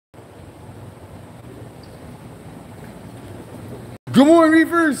Good morning,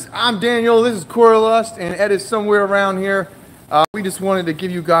 Reefers. I'm Daniel. This is Coralust, and Ed is somewhere around here. We just wanted to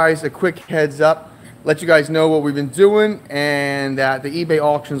give you guys a quick heads up, let you guys know what we've been doing, and that the eBay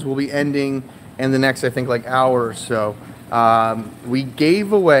auctions will be ending in the next, I think, like hour or so. We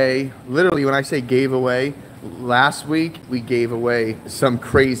gave away, literally, when I say gave away, last week we gave away some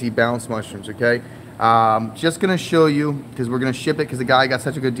crazy bounce mushrooms. Okay, just gonna show you because we're gonna ship it because the guy got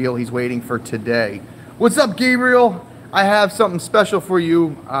such a good deal. He's waiting for today. What's up, Gabriel? I have something special for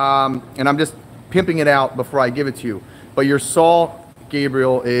you, and I'm just pimping it out before I give it to you. But your saw,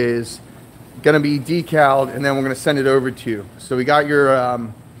 Gabriel, is going to be decaled, and then we're going to send it over to you. So we got your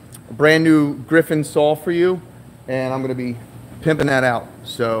brand new Griffin saw for you, and I'm going to be pimping that out.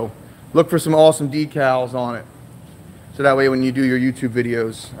 So look for some awesome decals on it. So that way when you do your YouTube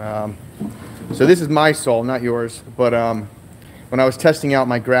videos. So this is my saw, not yours. But when I was testing out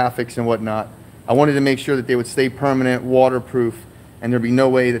my graphics and whatnot, I wanted to make sure that they would stay permanent, waterproof, and there'd be no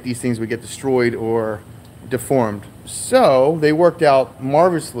way that these things would get destroyed or deformed. So they worked out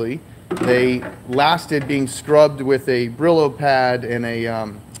marvelously. They lasted being scrubbed with a Brillo pad and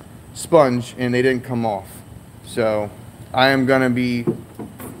a sponge, and they didn't come off. So I am going to be,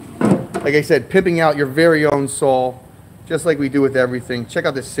 like I said, pimping out your very own saw, just like we do with everything. Check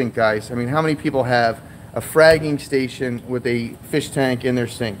out this sink, guys. I mean, how many people have a fragging station with a fish tank in their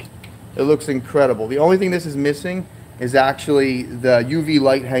sink? It looks incredible. The only thing this is missing is actually the UV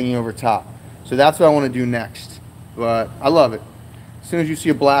light hanging over top. So that's what I want to do next. But I love it. As soon as you see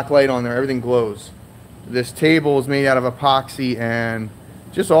a black light on there, everything glows. This table is made out of epoxy and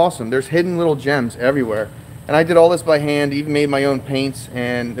just awesome. There's hidden little gems everywhere. And I did all this by hand, even made my own paints,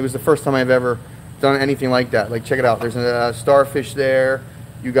 and it was the first time I've ever done anything like that. Like, check it out. There's a starfish there.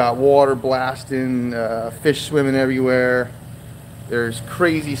 You got water blasting, fish swimming everywhere. There's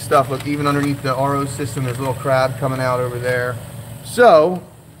crazy stuff. Look, even underneath the RO system, there's a little crab coming out over there. So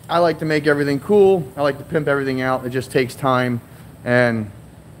I like to make everything cool. I like to pimp everything out. It just takes time, and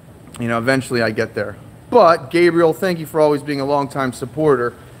you know, eventually I get there. But Gabriel, thank you for always being a longtime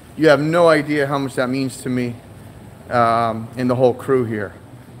supporter. You have no idea how much that means to me and the whole crew here.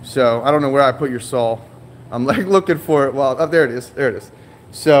 So I don't know where I put your saw. I'm like looking for it. Well, oh, there it is. There it is.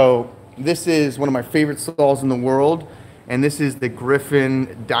 So this is one of my favorite saws in the world. And this is the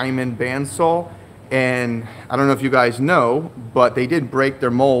Griffin Diamond bandsaw, and I don't know if you guys know, but they did break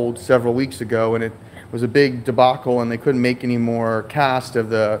their mold several weeks ago, and it was a big debacle, and they couldn't make any more cast of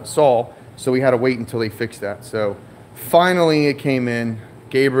the saw, so we had to wait until they fixed that. So finally it came in.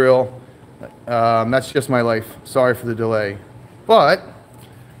 Gabriel, that's just my life. Sorry for the delay. But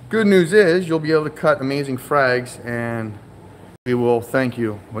good news is you'll be able to cut amazing frags, and we will thank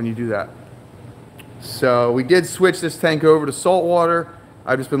you when you do that. So we did switch this tank over to saltwater.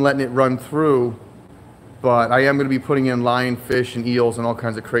 I've just been letting it run through, but I am going to be putting in lionfish and eels and all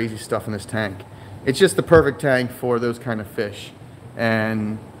kinds of crazy stuff in this tank. It's just the perfect tank for those kind of fish,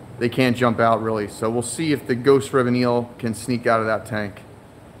 and they can't jump out really. So we'll see if the ghost ribbon eel can sneak out of that tank.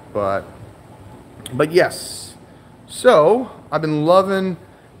 But yes. So I've been loving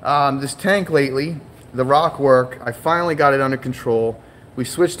this tank lately. The rock work, I finally got it under control. We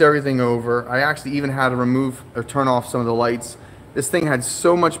switched everything over. I actually even had to remove or turn off some of the lights. This thing had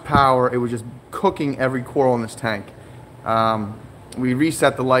so much power, it was just cooking every coral in this tank. We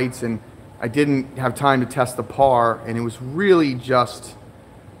reset the lights, and I didn't have time to test the par, and it was really just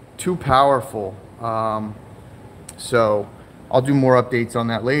too powerful. So I'll do more updates on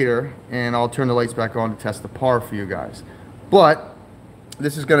that later, and I'll turn the lights back on to test the par for you guys. But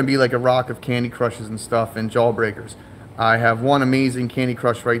this is going to be like a rock of Candy Crushes and stuff and jawbreakers. I have one amazing Candy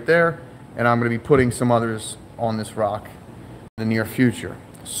Crush right there, and I'm going to be putting some others on this rock in the near future.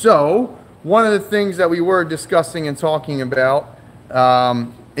 So one of the things that we were discussing and talking about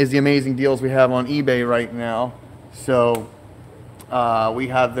is the amazing deals we have on eBay right now. So we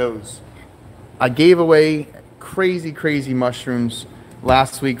have those. I gave away crazy mushrooms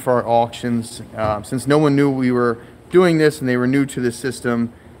last week for our auctions. Since no one knew we were doing this and they were new to the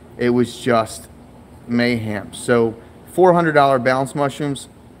system, it was just mayhem. So $400 bounce mushrooms,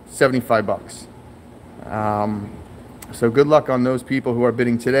 75 bucks. So good luck on those people who are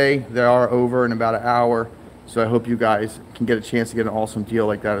bidding today. They are over in about an hour, so I hope you guys can get a chance to get an awesome deal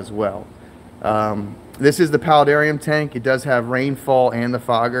like that as well. This is the Paludarium tank. It does have rainfall and the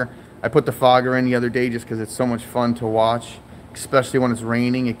fogger. I put the fogger in the other day just because it's so much fun to watch, especially when it's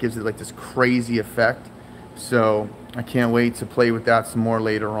raining. It gives it like this crazy effect. So I can't wait to play with that some more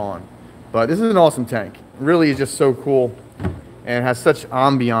later on. But this is an awesome tank. It really is just so cool, and it has such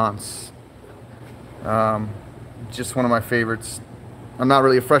ambiance. Just one of my favorites. I'm not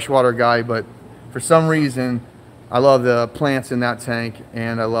really a freshwater guy, but for some reason I love the plants in that tank,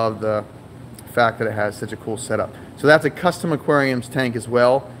 and I love the fact that it has such a cool setup. So that's a custom aquariums tank as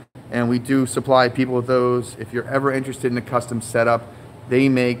well, and we do supply people with those. If you're ever interested in a custom setup, they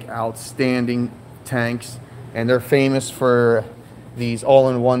make outstanding tanks, and they're famous for these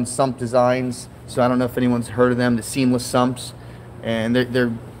all-in-one sump designs. So I don't know if anyone's heard of them, the seamless sumps, and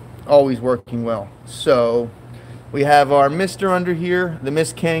they're always working well. So we have our mister under here, the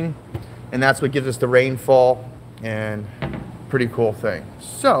Mist King, and that's what gives us the rainfall, and pretty cool thing.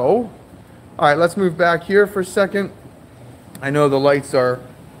 So all right, let's move back here for a second. I know the lights are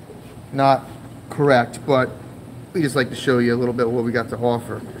not correct, but we just like to show you a little bit of what we got to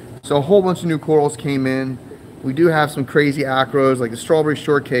offer. So a whole bunch of new corals came in. We do have some crazy acros, like the strawberry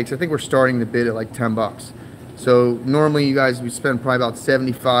shortcakes. I think we're starting to bid at like 10 bucks. So normally you guys would spend probably about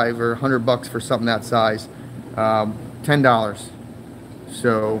 75 or 100 bucks for something that size. $10.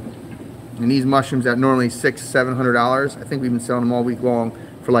 So, and these mushrooms at normally $600–700, I think we've been selling them all week long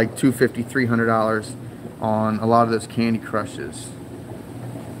for like $250–300 on a lot of those Candy Crushes,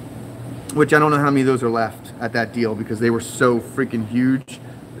 which I don't know how many of those are left at that deal because they were so freaking huge.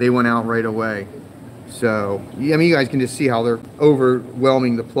 They went out right away. So I mean, you guys can just see how they're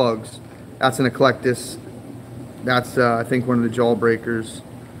overwhelming the plugs. That's an Eclectus. That's I think one of the Jawbreakers.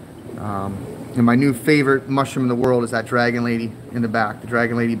 And my new favorite mushroom in the world is that Dragon Lady in the back, the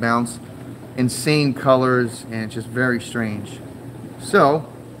Dragon Lady Bounce. Insane colors, and it's just very strange. So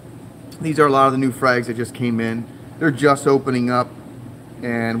these are a lot of the new frags that just came in. They're just opening up,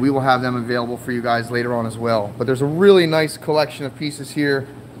 and we will have them available for you guys later on as well. But there's a really nice collection of pieces here.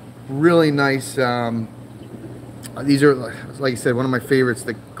 Really nice. These are, like I said, one of my favorites,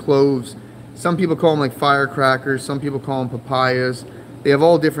 the cloves. Some people call them like firecrackers. Some people call them papayas. They have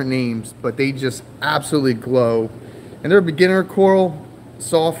all different names, but they just absolutely glow. And they're a beginner coral,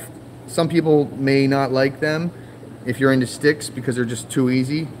 soft. Some people may not like them if you're into sticks because they're just too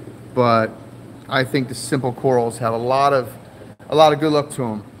easy. But I think the simple corals have a lot of good luck to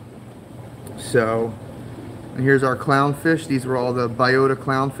them. So, and here's our clownfish. These were all the biota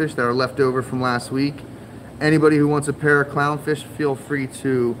clownfish that are left over from last week. Anybody who wants a pair of clownfish, feel free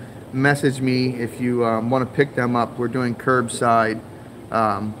to message me if you want to pick them up. We're doing curbside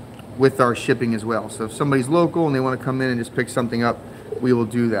with our shipping as well. So if somebody's local and they want to come in and just pick something up, we will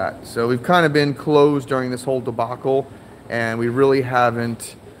do that. So we've kind of been closed during this whole debacle, and we really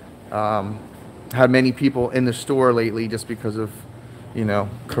haven't had many people in the store lately just because of, you know,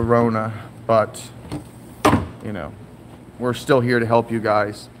 Corona. But, you know, we're still here to help you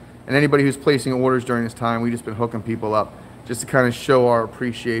guys. And anybody who's placing orders during this time, we've just been hooking people up just to kind of show our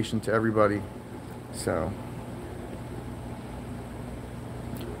appreciation to everybody. So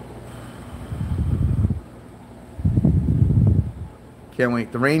can't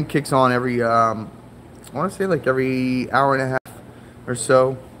wait. The rain kicks on every I want to say like every hour and a half or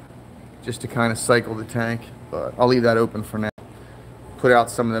so, just to kind of cycle the tank. But I'll leave that open for now. Put out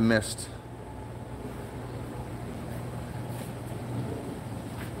some of the mist.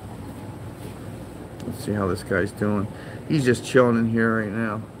 Let's see how this guy's doing. He's just chilling in here right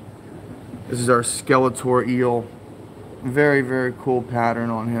now. This is our Skeletor eel. Very, very cool pattern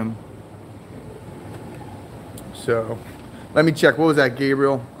on him. So let me check. What was that,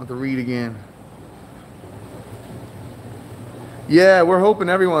 Gabriel? I'll have to read again. Yeah, we're hoping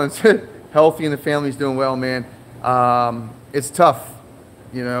everyone's healthy and the family's doing well, man. It's tough.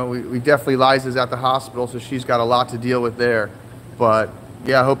 You know, we definitely, Liza's at the hospital, so she's got a lot to deal with there. But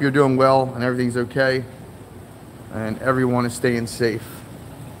yeah, I hope you're doing well and everything's okay. And everyone is staying safe.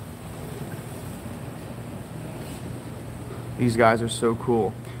 These guys are so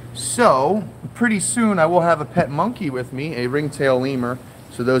cool. So, pretty soon I will have a pet monkey with me, a ringtail lemur.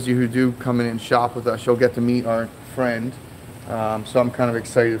 So those of you who do come in and shop with us, you'll get to meet our friend. So I'm kind of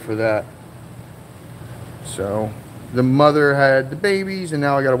excited for that. So, the mother had the babies, and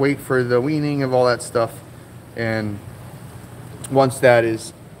now I gotta wait for the weaning of all that stuff. And once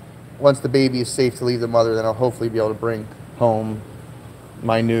the baby is safe to leave the mother, then I'll hopefully be able to bring home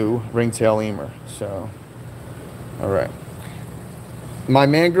my new ringtail lemur. So, all right. My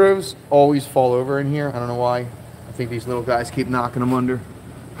mangroves always fall over in here. I don't know why. I think these little guys keep knocking them under.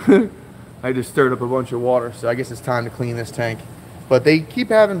 I just stirred up a bunch of water, so I guess it's time to clean this tank. But they keep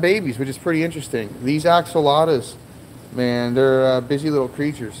having babies, which is pretty interesting. These axolotas, man, they're busy little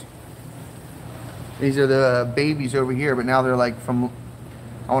creatures. These are the babies over here, but now they're like from,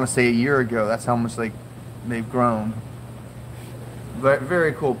 I want to say a year ago. That's how much like they've grown. But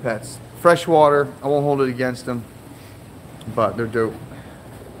very cool pets. Freshwater, I won't hold it against them, but they're dope.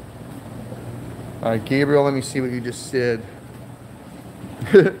 All right, Gabriel, let me see what you just said.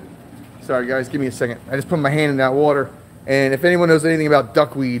 Sorry guys, give me a second. I just put my hand in that water. And if anyone knows anything about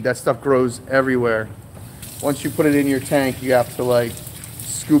duckweed, that stuff grows everywhere. Once you put it in your tank, you have to like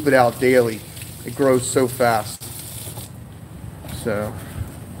scoop it out daily. It grows so fast. So,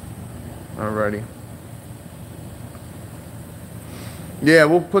 alrighty. Yeah,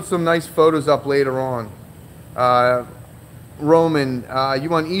 we'll put some nice photos up later on. Roman, you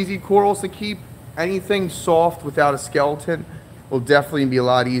want easy corals to keep? Anything soft without a skeleton will definitely be a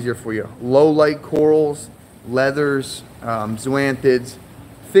lot easier for you. Low light corals, leathers, zoanthids,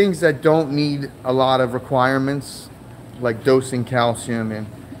 things that don't need a lot of requirements, like dosing calcium and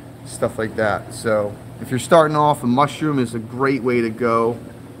stuff like that. So if you're starting off, a mushroom is a great way to go.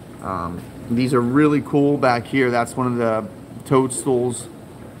 These are really cool back here. That's one of the toadstools.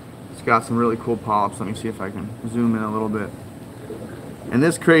 It's got some really cool polyps. Let me see if I can zoom in a little bit. And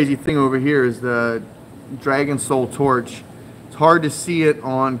this crazy thing over here is the dragon soul torch. It's hard to see it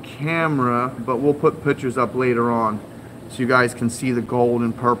on camera, but we'll put pictures up later on so you guys can see the gold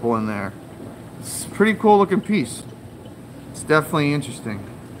and purple in there. It's a pretty cool looking piece. It's definitely interesting.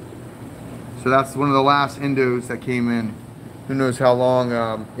 So that's one of the last Indos that came in. Who knows how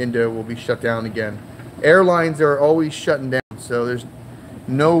long Indo will be shut down again. Airlines are always shutting down, so there's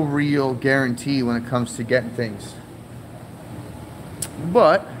no real guarantee when it comes to getting things.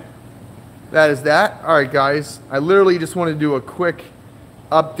 But that is that. All right, guys. I literally just want to do a quick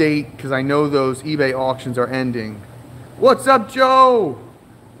update because I know those eBay auctions are ending. What's up, Joe?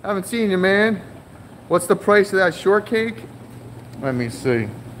 Haven't seen you, man. What's the price of that shortcake? Let me see.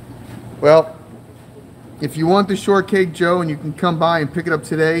 Well, if you want the shortcake, Joe, and you can come by and pick it up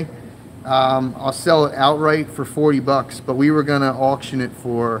today, I'll sell it outright for 40 bucks. But we were gonna auction it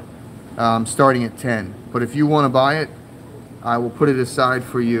for starting at 10. But if you want to buy it, I will put it aside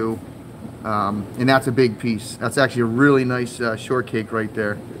for you. And that's a big piece. That's actually a really nice shortcake right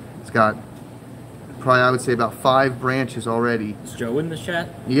there. It's got probably, I would say, about 5 branches already. Is Joe in the chat?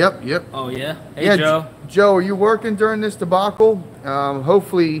 Yep, yep. Oh yeah. Hey, yeah, Joe. Joe, are you working during this debacle?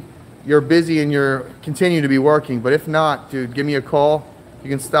 Hopefully you're busy and you're continue to be working. But if not, dude, give me a call.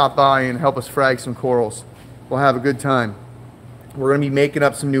 You can stop by and help us frag some corals. We'll have a good time. We're gonna be making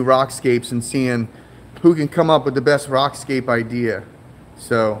up some new rockscapes and seeing who can come up with the best rockscape idea.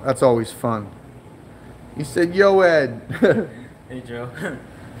 So that's always fun. You said, yo, Ed. Hey, Joe.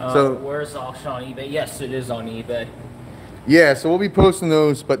 So where's the auction on eBay? Yes, it is on eBay. Yeah, so we'll be posting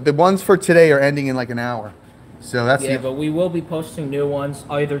those, but the ones for today are ending in like an hour. So that's yeah, but we will be posting new ones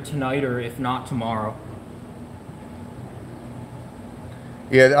either tonight or if not tomorrow.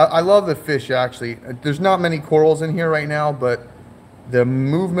 Yeah, I love the fish actually. There's not many corals in here right now, but the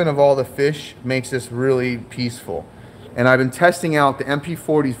movement of all the fish makes this really peaceful. And I've been testing out the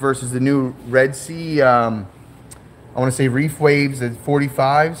MP40s versus the new Red Sea, I want to say Reef Waves, the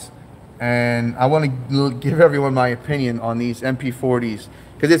 45s. And I want to give everyone my opinion on these MP40s.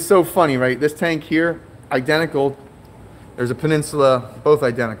 Because it's so funny, right? This tank here, identical. There's a Peninsula, both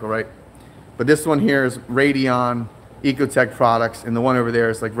identical, right? But this one here is Radion Ecotech products, and the one over there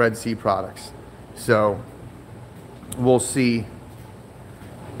is like Red Sea products. So we'll see.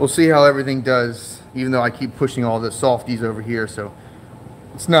 We'll see how everything does, even though I keep pushing all the softies over here. So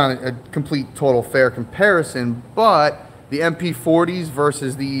it's not a complete total fair comparison, but the MP40s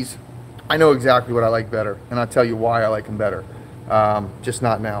versus these, I know exactly what I like better, and I'll tell you why I like them better. Just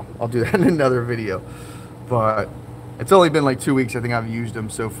not now. I'll do that in another video. But it's only been like 2 weeks I think I've used them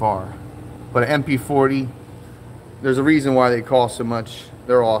so far. But an MP40, there's a reason why they cost so much.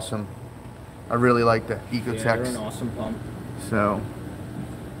 They're awesome. I really like the Ecotechs. Yeah, they're an awesome pump. So,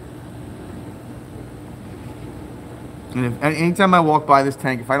 and anytime I walk by this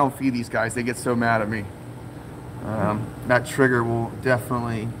tank, if I don't feed these guys, they get so mad at me. That trigger will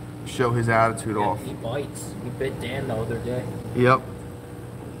definitely show his attitude off. He bites. He bit Dan the other day. Yep.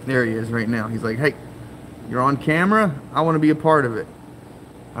 There he is right now. He's like, hey, you're on camera? I want to be a part of it.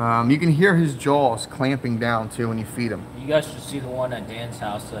 You can hear his jaws clamping down too when you feed him. You guys should see the one at Dan's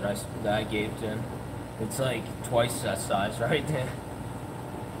house that I gave to him. It's like twice that size right there.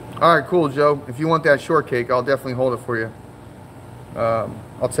 All right, cool, Joe. If you want that shortcake, I'll definitely hold it for you.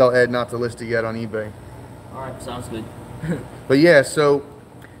 I'll tell Ed not to list it yet on eBay. All right, sounds good. But yeah, so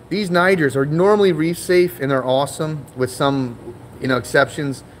these nigers are normally reef safe and they're awesome, with some,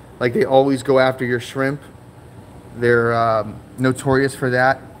 exceptions. Like they always go after your shrimp. They're notorious for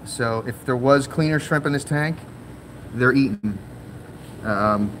that. So if there was cleaner shrimp in this tank, they're eaten.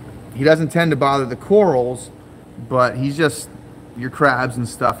 He doesn't tend to bother the corals, but he's just your crabs and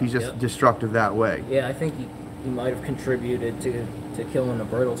stuff. He's just destructive that way. Yeah, I think he might have contributed to killing a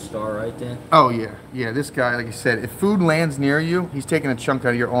brittle star right then. Oh yeah, yeah. This guy, like I said, if food lands near you, he's taking a chunk out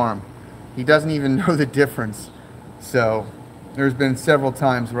of your arm. He doesn't even know the difference. So there's been several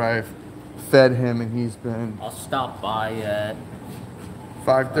times where I've fed him and he's been... I'll stop by at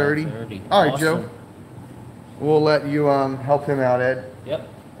 5:30. All right, awesome. Joe. We'll let you help him out, Ed. Yep.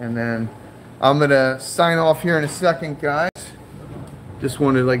 And then I'm gonna sign off here in a second, guys. Just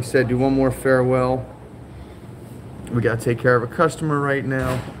wanted, like I said, do one more farewell. We gotta take care of a customer right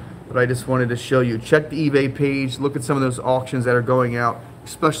now, but I just wanted to show you. Check the eBay page. Look at some of those auctions that are going out,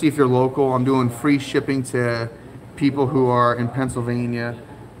 especially if you're local. I'm doing free shipping to people who are in Pennsylvania,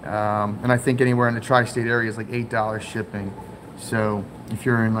 and I think anywhere in the tri-state area is like $8 shipping. So if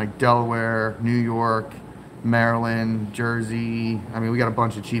you're in like Delaware, New York, Maryland, Jersey, I mean, we got a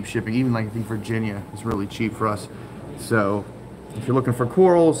bunch of cheap shipping. Even like I think Virginia is really cheap for us. So if you're looking for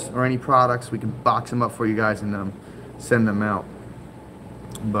corals or any products, we can box them up for you guys and send them out.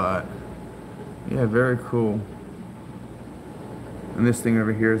 But yeah, very cool. And this thing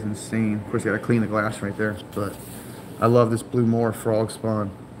over here is insane. Of course, you gotta clean the glass right there. But I love this blue moor frog spawn.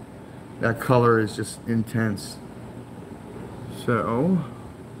 That color is just intense. So,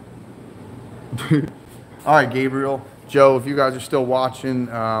 all right, Gabriel, Joe, if you guys are still watching,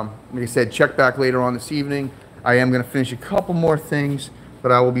 like I said, check back later on this evening. I am going to finish a couple more things,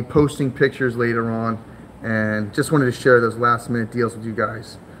 but I will be posting pictures later on, and just wanted to share those last minute deals with you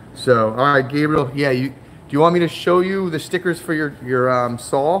guys. So, all right, Gabriel, yeah, do you want me to show you the stickers for your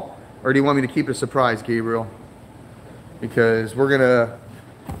saw, or do you want me to keep it a surprise, Gabriel? Because we're going to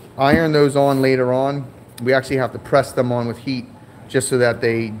iron those on later on. We actually have to press them on with heat just so that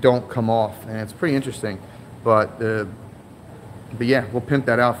they don't come off, and it's pretty interesting. But yeah, we'll pimp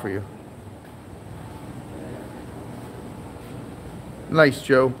that out for you. Nice,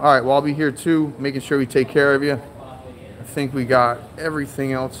 Joe. All right, well, I'll be here too, making sure we take care of you. I think we got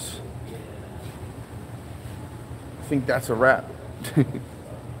everything else. I think that's a wrap.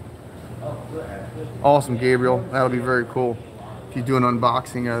 Awesome, Gabriel. That'll be very cool if you do an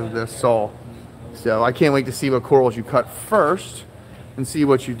unboxing of the saw. So I can't wait to see what corals you cut first and see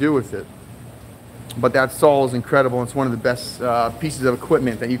what you do with it. But that saw is incredible. It's one of the best pieces of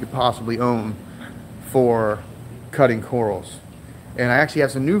equipment that you could possibly own for cutting corals. And I actually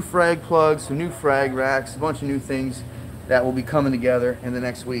have some new frag plugs, some new frag racks, a bunch of new things that will be coming together in the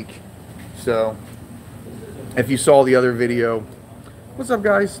next week. So if you saw the other video, what's up,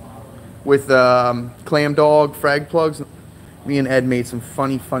 guys, with clam dog frag plugs, me and Ed made some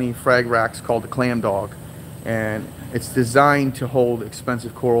funny frag racks called the Clam Dog, and it's designed to hold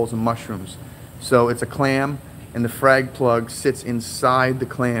expensive corals and mushrooms. So it's a clam, and the frag plug sits inside the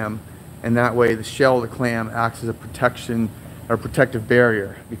clam, and that way the shell of the clam acts as a protection or protective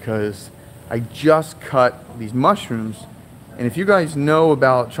barrier. Because I just cut these mushrooms, and if you guys know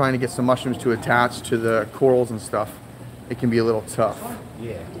about trying to get some mushrooms to attach to the corals and stuff, it can be a little tough.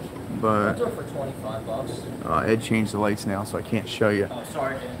 Yeah. But I'll do it for 25 bucks. Ed changed the lights now, so I can't show you. Oh,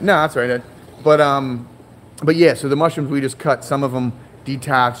 sorry, Dan. No, that's right, Ed. But yeah, so the mushrooms we just cut, some of them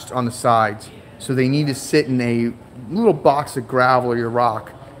detached on the sides. So they need to sit in a little box of gravel or your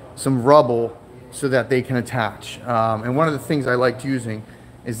rock, some rubble, so that they can attach. And one of the things I liked using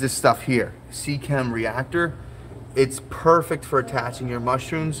is this stuff here, C-Chem reactor. It's perfect for attaching your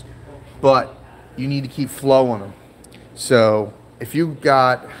mushrooms, but you need to keep flow on them. So if you've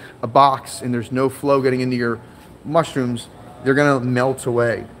got a box and there's no flow getting into your mushrooms, they're gonna melt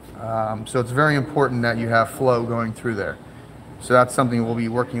away. So it's very important that you have flow going through there. So that's something we'll be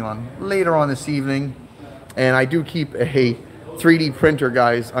working on later on this evening. And I do keep a 3D printer,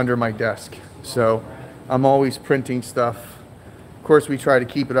 guys, under my desk. So I'm always printing stuff. Of course, we try to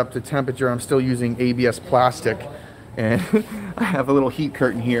keep it up to temperature. I'm still using ABS plastic, and I have a little heat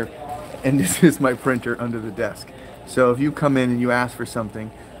curtain here, and this is my printer under the desk. So if you come in and you ask for something,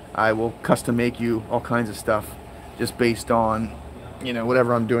 I will custom make you all kinds of stuff just based on, you know,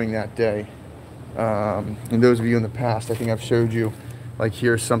 whatever I'm doing that day. And those of you in the past, I think I've showed you, like,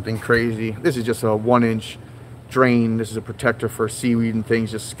 here's something crazy. This is just a 1-inch drain. This is a protector for seaweed and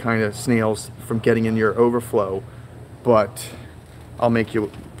things, just kind of snails from getting in your overflow. But I'll make you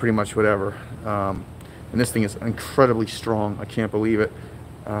pretty much whatever. And this thing is incredibly strong. I can't believe it.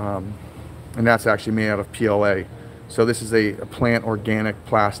 And that's actually made out of PLA. So this is a plant organic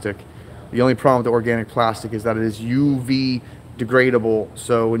plastic. The only problem with the organic plastic is that it is UV degradable.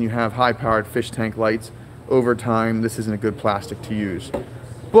 So when you have high-powered fish tank lights, over time, this isn't a good plastic to use.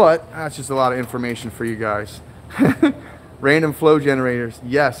 But that's just a lot of information for you guys. Random flow generators.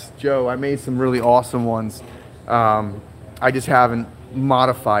 Yes, Joe, I made some really awesome ones. I just haven't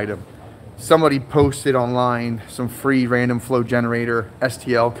modified them. Somebody posted online some free random flow generator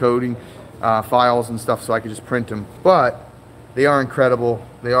STL coding files and stuff, so I could just print them. But They are incredible.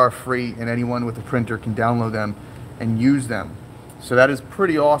 They are free, and anyone with a printer can download them and use them. So that is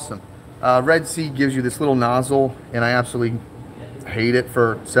pretty awesome. Red Sea gives you this little nozzle, and I absolutely hate it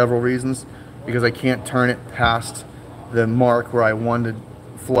for several reasons, because I can't turn it past the mark where I want to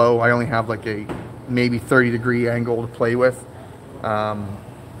flow. I only have like a maybe 30-degree angle to play with,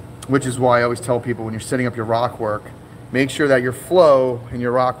 which is why I always tell people, when you're setting up your rock work, make sure that your flow and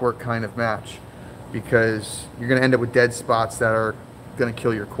your rock work kind of match, because you're going to end up with dead spots that are going to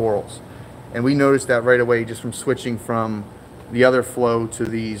kill your corals. And we noticed that right away just from switching from the other flow to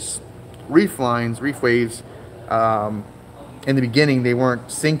these reef lines, reef waves. In the beginning, they weren't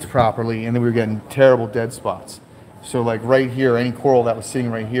synced properly, and then we were getting terrible dead spots. So like right here, any coral that was sitting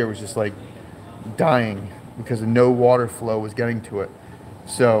right here was just like dying because no water flow was getting to it.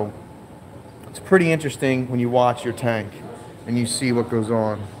 So it's pretty interesting when you watch your tank and you see what goes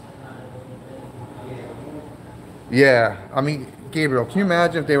on. Yeah, I mean, Gabriel, can you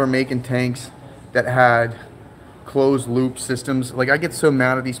imagine if they were making tanks that had closed loop systems? Like, I get so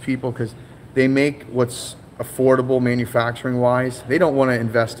mad at these people because they make what's affordable manufacturing wise. They don't want to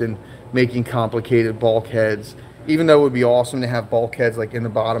invest in making complicated bulkheads, even though it would be awesome to have bulkheads like in the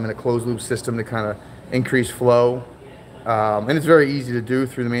bottom in a closed loop system to kind of increase flow. And it's very easy to do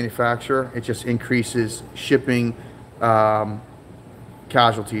through the manufacturer. It just increases shipping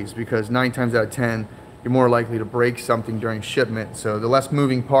casualties, because 9 times out of 10 you're more likely to break something during shipment. So the less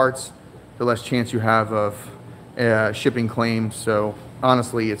moving parts, the less chance you have of shipping claims. So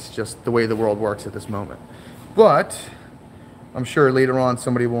honestly, it's just the way the world works at this moment. But I'm sure later on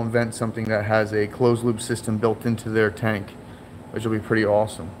somebody will invent something that has a closed loop system built into their tank, which will be pretty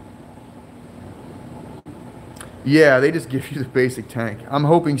awesome. Yeah, they just give you the basic tank. I'm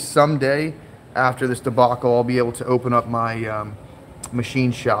hoping someday after this debacle I'll be able to open up my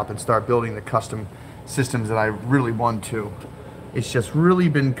machine shop and start building the custom systems that I really want to. It's just really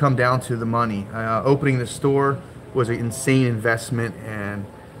been come down to the money. Opening the store was an insane investment, and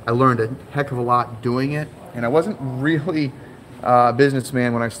I learned a heck of a lot doing it. And I wasn't really a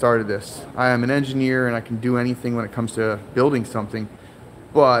businessman when I started this. I am an engineer and I can do anything when it comes to building something,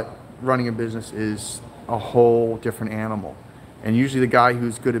 but running a business is a whole different animal. And usually the guy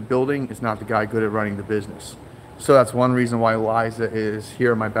who's good at building is not the guy good at running the business. So that's one reason why Liza is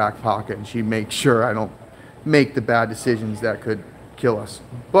here in my back pocket, and she makes sure I don't make the bad decisions that could kill us.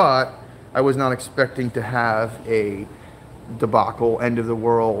 But I was not expecting to have a debacle, end of the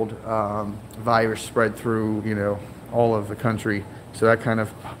world virus spread through, you know, all of the country. So that kind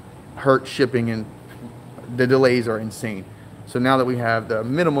of hurt shipping, and the delays are insane. So now that we have the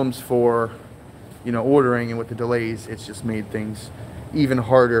minimums for, you know, ordering, and with the delays, it's just made things even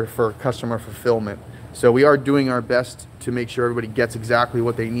harder for customer fulfillment. So we are doing our best to make sure everybody gets exactly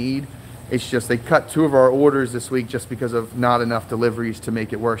what they need. It's just they cut 2 of our orders this week just because of not enough deliveries to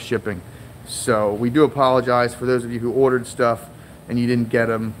make it worth shipping. So we do apologize for those of you who ordered stuff and you didn't get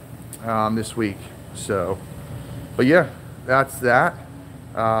them this week. So, but yeah, that's that.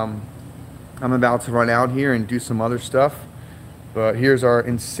 I'm about to run out here and do some other stuff. But here's our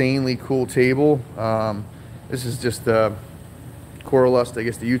insanely cool table. This is just the Coralust, I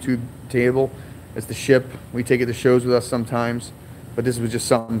guess, the YouTube table. It's the ship. We take it to shows with us sometimes, but this was just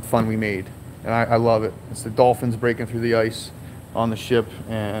something fun we made, and I love it. It's the dolphins breaking through the ice on the ship,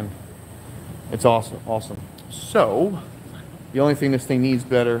 and it's awesome, awesome. So the only thing this thing needs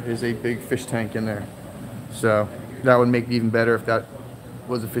better is a big fish tank in there. So that would make it even better if that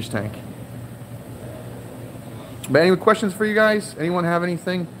was a fish tank. But any questions for you guys? Anyone have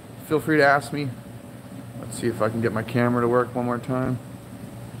anything? Feel free to ask me. Let's see if I can get my camera to work one more time.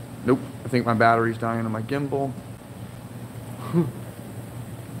 Nope, I think my battery's dying on my gimbal.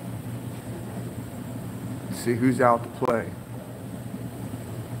 Let's see who's out to play.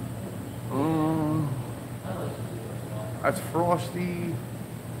 That's Frosty.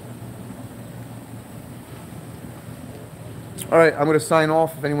 All right, I'm going to sign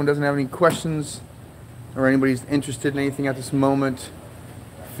off. If anyone doesn't have any questions or anybody's interested in anything at this moment,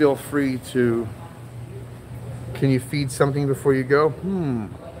 feel free to... Can you feed something before you go?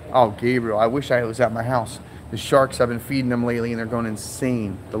 Oh, Gabriel, I wish I was at my house. The sharks, I've been feeding them lately and they're going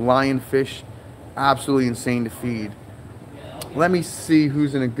insane. The lionfish, absolutely insane to feed. Let me see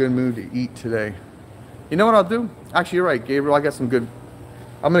who's in a good mood to eat today. You know what I'll do? Actually, you're right, Gabriel. I got some good...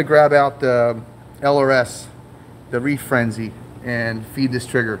 I'm going to grab out the LRS, the Reef Frenzy, and feed this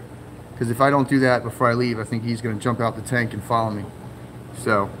trigger. Because if I don't do that before I leave, I think he's going to jump out the tank and follow me.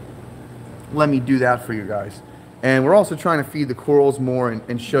 So, let me do that for you guys. And we're also trying to feed the corals more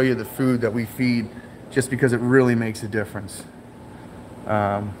and show you the food that we feed, just because it really makes a difference.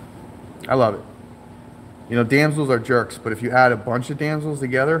 I love it. You know, damsels are jerks, but if you add a bunch of damsels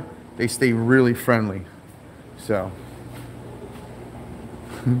together, they stay really friendly. So,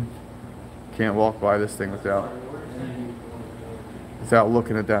 can't walk by this thing without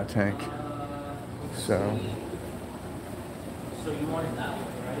looking at that tank. So you wanted that one,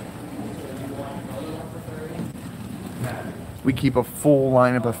 right? So you want another one for 30? we keep a full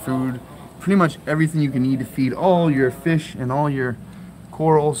lineup of food, pretty much everything you can need to feed all your fish and all your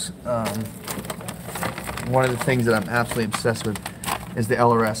corals. One of the things that I'm absolutely obsessed with is the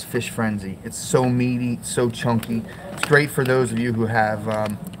LRS Fish Frenzy. It's so meaty, so chunky. It's great for those of you who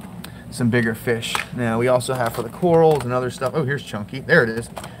have some bigger fish. Now we also have for the corals and other stuff. Oh, here's Chunky. There it is.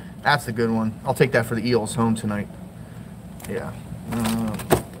 That's the good one. I'll take that for the eels home tonight. Yeah.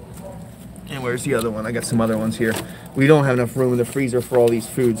 And where's the other one? I got some other ones here. We don't have enough room in the freezer for all these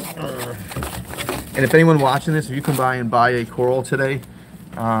foods. And if anyone watching this, if you come by and buy a coral today,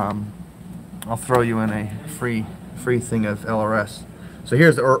 I'll throw you in a free thing of LRS. So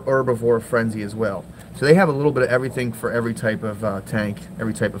here's the herbivore frenzy as well. So they have a little bit of everything for every type of tank,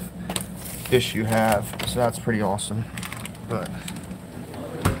 every type of fish you have. So that's pretty awesome. But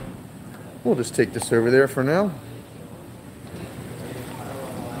we'll just take this over there for now.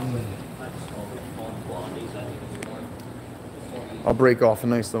 I'll break off a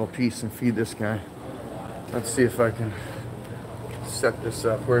nice little piece and feed this guy. Let's see if I can set this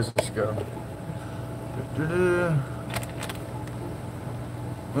up. Where's this go?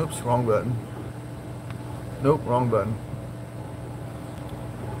 Oops, wrong button. Nope, wrong button.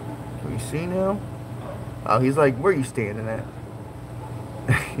 Can we see now? Oh, he's like, where are you standing at?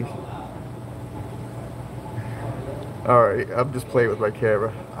 Alright, I'm just playing with my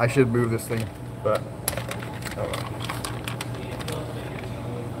camera. I should move this thing, but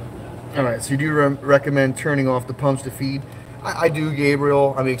Alright, so you do recommend turning off the pumps to feed? I do,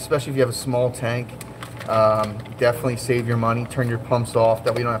 Gabriel. I mean, especially if you have a small tank. Definitely save your money. Turn your pumps off.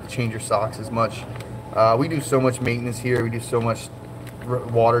 That way you don't have to change your socks as much. We do so much maintenance here. We do so much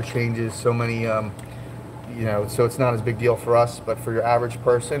water changes, so many, you know, so it's not as big deal for us. But for your average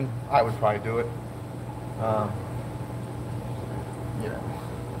person, I would probably do it. Yeah.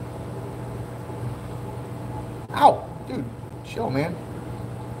 Ow! Dude, chill, man.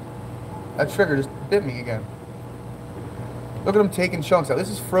 That trigger just bit me again. Look at him taking chunks out. This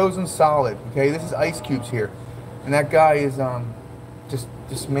is frozen solid, okay? This is ice cubes here. And that guy is just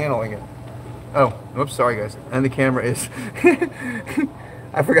dismantling it. Oh, oops, sorry guys. And the camera is...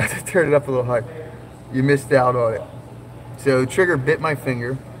 I forgot to turn it up a little high. You missed out on it. So the trigger bit my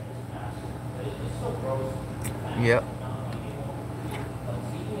finger. Yep.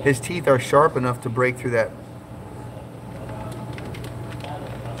 His teeth are sharp enough to break through that.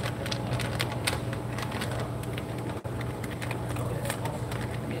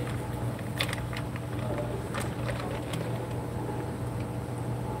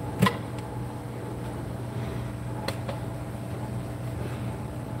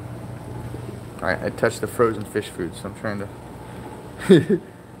 Alright, I touched the frozen fish food, so I'm trying to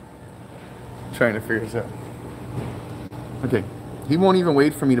figure this out. Okay, he won't even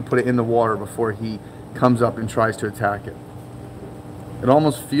wait for me to put it in the water before he comes up and tries to attack it. It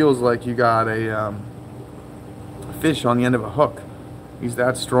almost feels like you got a fish on the end of a hook. He's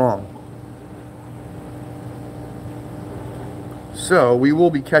that strong. So we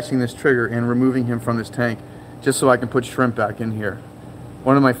will be catching this trigger and removing him from this tank just so I can put shrimp back in here.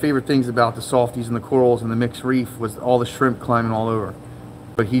 One of my favorite things about the softies and the corals and the mixed reef was all the shrimp climbing all over.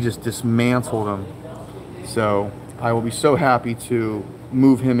 But he just dismantled them. So I will be so happy to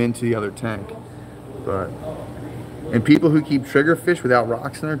move him into the other tank. And people who keep trigger fish without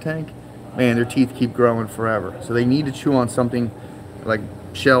rocks in their tank, man, their teeth keep growing forever. So they need to chew on something like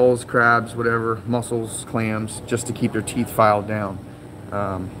shells, crabs, whatever, mussels, clams, just to keep their teeth filed down.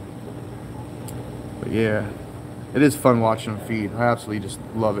 But yeah. It is fun watching them feed. I absolutely just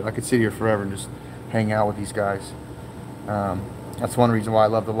love it. I could sit here forever and just hang out with these guys. That's one reason why I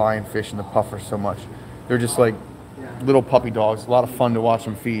love the lionfish and the puffer so much. They're just like little puppy dogs. A lot of fun to watch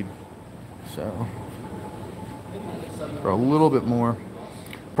them feed. So, for a little bit more.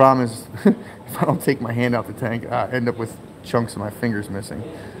 Problem is, if I don't take my hand out the tank, I end up with chunks of my fingers missing.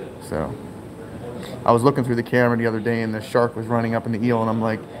 So, I was looking through the camera the other day and the shark was running up in the eel and I'm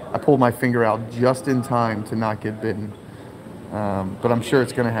like, I pulled my finger out just in time to not get bitten. But I'm sure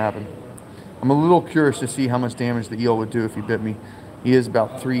it's going to happen. I'm a little curious to see how much damage the eel would do if he bit me. He is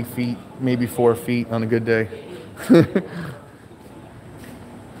about 3 feet, maybe 4 feet on a good day.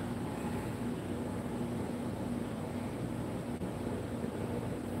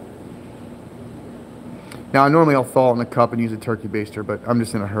 Now, normally I'll thaw it in a cup and use a turkey baster, but I'm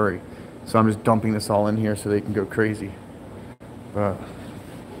just in a hurry. So I'm just dumping this all in here so they can go crazy. But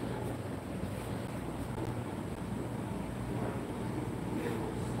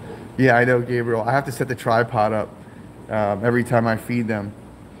yeah, I know, Gabriel. I have to set the tripod up every time I feed them.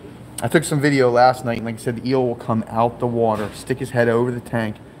 I took some video last night, and like I said, the eel will come out the water, stick his head over the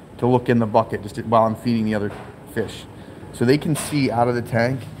tank to look in the bucket just while I'm feeding the other fish. So they can see out of the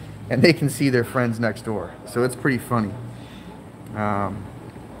tank, and they can see their friends next door. So it's pretty funny.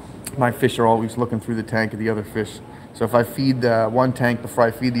 My fish are always looking through the tank of the other fish. So if I feed one tank before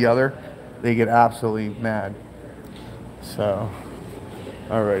I feed the other, they get absolutely mad. So,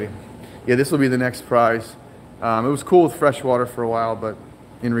 alrighty. Yeah, this will be the next prize. It was cool with freshwater for a while, but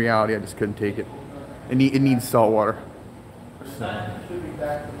in reality, I just couldn't take it. It needs salt water. So,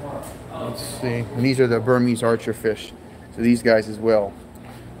 let's see. And these are the Burmese archer fish. So these guys as well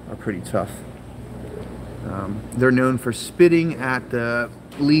are pretty tough. They're known for spitting at the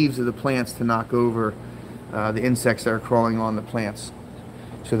leaves of the plants to knock over the insects that are crawling on the plants.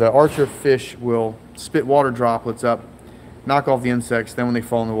 So the archer fish will spit water droplets up, knock off the insects, then when they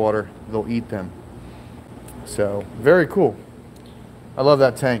fall in the water, they'll eat them. So, very cool. I love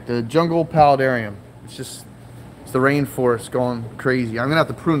that tank. The jungle paludarium. It's the rainforest going crazy. I'm gonna have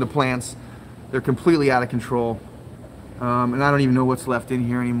to prune the plants. They're completely out of control. And I don't even know what's left in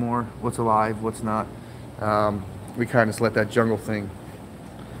here anymore, what's alive, what's not. We kind of just let that jungle thing.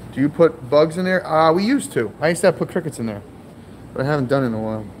 Do you put bugs in there? We used to. I used to have put crickets in there, but I haven't done it in a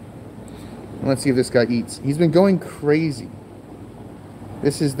while. Let's see if this guy eats. He's been going crazy.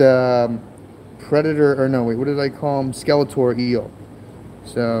 This is the predator, or no, wait, what did I call him? Skeletor eel.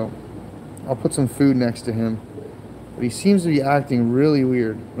 So I'll put some food next to him. But he seems to be acting really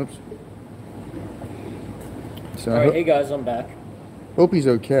weird. Oops. So Alright, hey guys, I'm back. Hope he's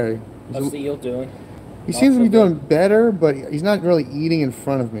okay. How's the eel doing? He seems to be doing better, but he's not really eating in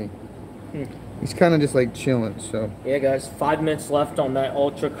front of me. He's kind of just like chilling, so. Yeah guys, 5 minutes left on that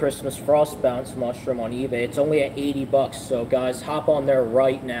Ultra Christmas Frost Bounce mushroom on eBay. It's only at 80 bucks, so guys, hop on there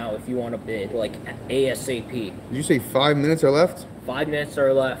right now if you want to bid, like ASAP. Did you say 5 minutes are left? 5 minutes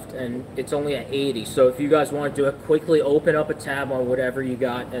are left, and it's only at 80. So if you guys want to do it, quickly open up a tab on whatever you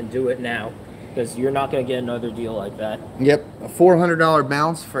got and do it now, because you're not going to get another deal like that. Yep, a $400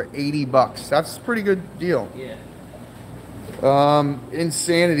 bounce for 80 bucks. That's a pretty good deal. Yeah.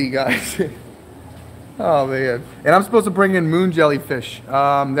 Insanity, guys. Oh man. And I'm supposed to bring in moon jellyfish.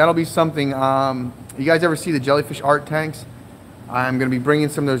 That'll be something. You guys ever see the jellyfish art tanks? I'm going to be bringing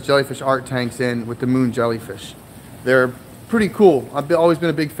some of those jellyfish art tanks in with the moon jellyfish. They're pretty cool. I've always been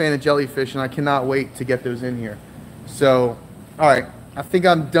a big fan of jellyfish, and I cannot wait to get those in here. So, all right. I think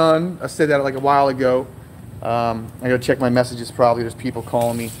I'm done. I said that like a while ago. I gotta check my messages. Probably there's people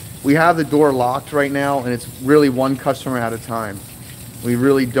calling me. We have the door locked right now, and it's really one customer at a time. We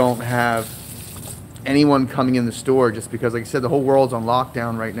really don't have anyone coming in the store, just because, like I said, the whole world's on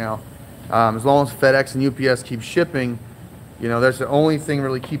lockdown right now. As long as FedEx and UPS keep shipping, you know, that's the only thing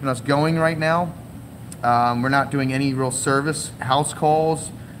really keeping us going right now. We're not doing any real service, house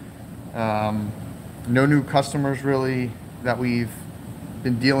calls, no new customers really that we've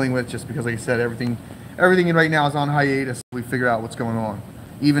been dealing with, just because, like I said, everything right now is on hiatus. We figure out what's going on.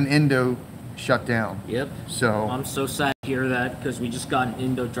 Even Indo shut down. Yep. So I'm so sad to hear that, because we just got an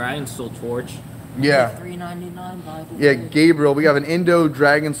Indo Dragon Soul Torch. Yeah. $3.99 by the way. Yeah, Gabriel, we have an Indo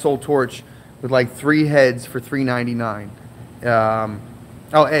Dragon Soul Torch with like 3 heads for $3.99.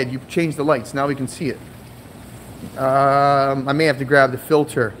 Oh, Ed, you changed the lights. Now we can see it. I may have to grab the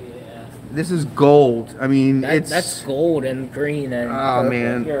filter. Yeah. This is gold. I mean, that's gold and green and oh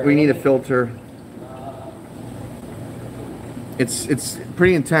man, we need a filter. It's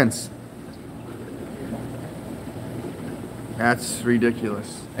pretty intense. That's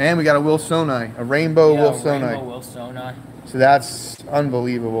ridiculous. And we got a Wilsoni, a rainbow Wilsoni. Rainbow Wilsoni. So that's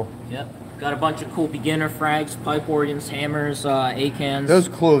unbelievable. Yep. Got a bunch of cool beginner frags, pipe organs, hammers, A-cans. Those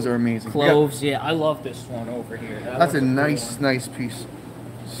cloves are amazing. Cloves, yeah. I love this one over here. That's a nice piece.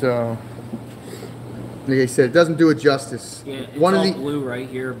 So, like I said, it doesn't do it justice. Yeah, it's all blue right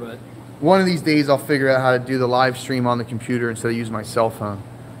here, but one of these days I'll figure out how to do the live stream on the computer instead of using my cell phone.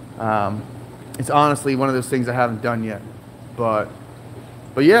 It's honestly one of those things I haven't done yet. But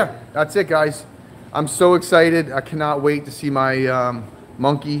yeah, that's it, guys. I'm so excited. I cannot wait to see my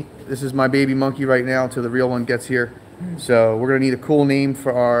monkey. This is my baby monkey right now until the real one gets here. So we're gonna need a cool name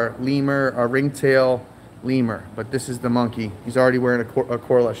for our lemur, our ringtail lemur. But this is the monkey. He's already wearing a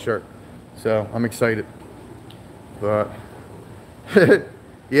Coralust shirt. So I'm excited. But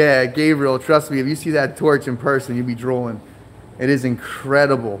yeah, Gabriel, trust me, if you see that torch in person, you'll be drooling. It is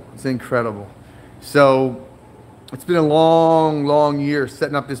incredible. It's incredible. So it's been a long year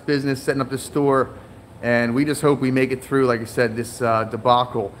setting up this business, setting up this store, and we just hope we make it through, like I said, this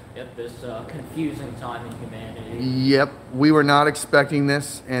debacle. Yep, this confusing time in humanity. Yep, we were not expecting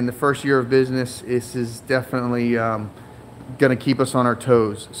this, and the first year of business, this is definitely going to keep us on our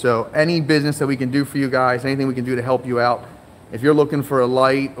toes. So any business that we can do for you guys, anything we can do to help you out, if you're looking for a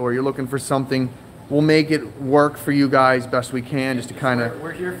light or you're looking for something, we'll make it work for you guys best we can, just to kind of...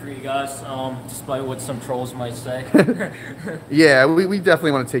 We're here for you guys, despite what some trolls might say. Yeah, we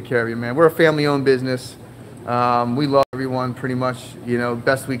definitely want to take care of you, man. We're a family-owned business. We love everyone pretty much, you know,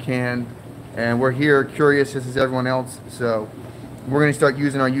 best we can. And we're here curious just as everyone else. So we're going to start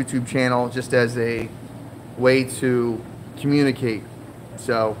using our YouTube channel just as a way to communicate.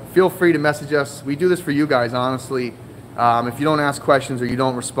 So feel free to message us. We do this for you guys, honestly. If you don't ask questions or you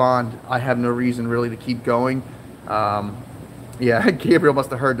don't respond, I have no reason really to keep going. Yeah, Gabriel must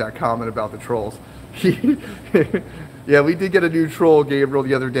have heard that comment about the trolls. Yeah, we did get a new troll, Gabriel,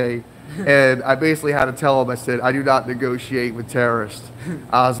 the other day. And I basically had to tell him, I said, I do not negotiate with terrorists.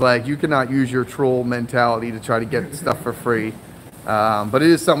 I was like, you cannot use your troll mentality to try to get stuff for free. But it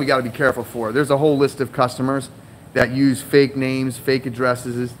is something we got to be careful for. There's a whole list of customers that use fake names, fake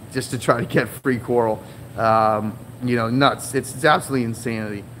addresses just to try to get free coral. You know, nuts. It's absolutely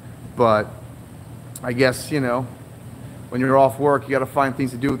insanity. But I guess, you know, when you're off work, you got to find things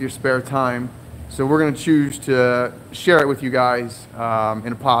to do with your spare time. So we're going to choose to share it with you guys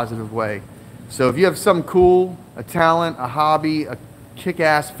in a positive way. So if you have something cool, a talent, a hobby, a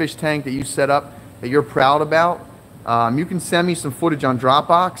kick-ass fish tank that you set up that you're proud about, you can send me some footage on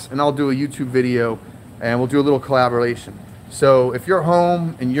Dropbox and I'll do a YouTube video and we'll do a little collaboration. So if you're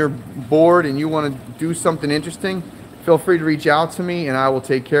home and you're bored and you want to do something interesting, feel free to reach out to me and I will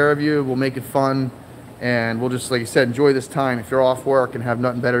take care of you. We'll make it fun and we'll just, like I said, enjoy this time. If you're off work and have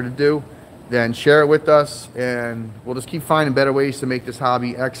nothing better to do, then share it with us and we'll just keep finding better ways to make this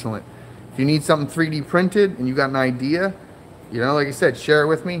hobby excellent. If you need something 3D printed and you got an idea, you know, like I said, share it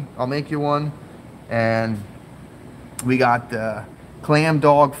with me. I'll make you one. And we got the clam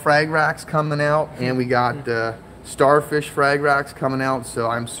dog frag racks coming out and we got the starfish frag racks coming out. So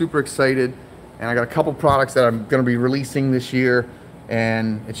I'm super excited and I got a couple products that I'm going to be releasing this year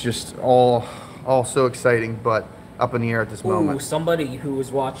and it's just all so exciting, but up in the air at this moment. Somebody who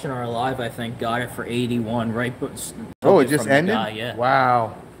was watching our live, I think, got it for 81, right? Oh, it just ended? Guy, yeah.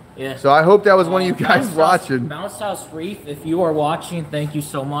 Wow. Yeah. So I hope that was one of you guys watching. Bounce House Reef, if you are watching, thank you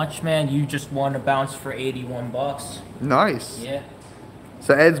so much, man. You just won a bounce for 81 bucks. Nice. Yeah.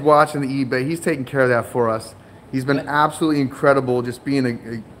 So Ed's watching the eBay. He's taking care of that for us. He's been absolutely incredible, just being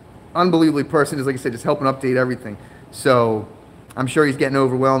a unbelievably person, just like I said, just helping update everything. So I'm sure he's getting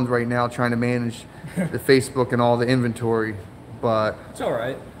overwhelmed right now trying to manage the Facebook and all the inventory, but it's all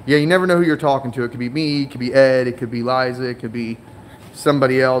right. Yeah, you never know who you're talking to. It could be me, it could be Ed, it could be Liza, it could be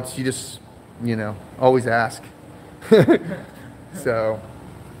somebody else. You just, you know, always ask. So,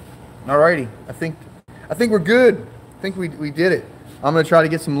 alrighty, I think we're good. I think we did it. I'm gonna try to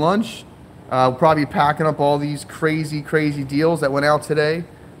get some lunch. We'll probably be packing up all these crazy deals that went out today.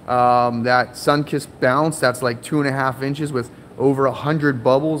 That Sunkissed bounce, that's like 2.5 inches with over 100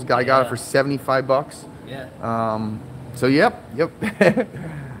 bubbles. Guy got it for 75 bucks. Yeah. So yep.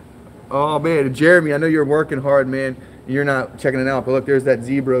 Oh man, Jeremy, I know you're working hard, man. You're not checking it out, but look, there's that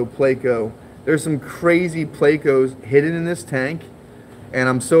Zebro Placo. There's some crazy Placos hidden in this tank, and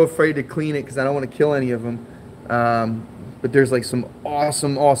I'm so afraid to clean it because I don't want to kill any of them. But there's like some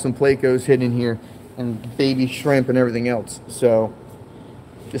awesome Placos hidden in here, and baby shrimp and everything else. So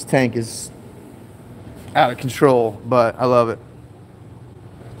this tank is out of control, but I love it.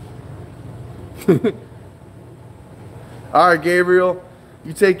 All right, Gabriel,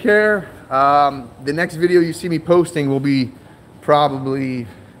 you take care. The next video you see me posting will be probably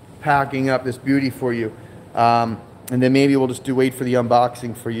packing up this beauty for you, and then maybe we'll just wait for the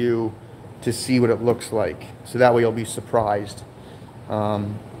unboxing for you to see what it looks like, so that way you'll be surprised.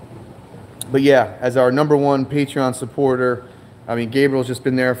 But yeah, as our #1 Patreon supporter, I mean, Gabriel's just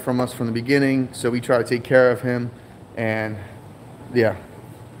been there from us from the beginning, so we try to take care of him, and yeah,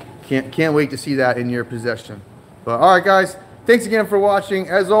 can't wait to see that in your possession. But all right, guys, thanks again for watching.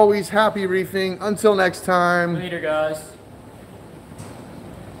 As always, happy reefing. Until next time. Later, guys.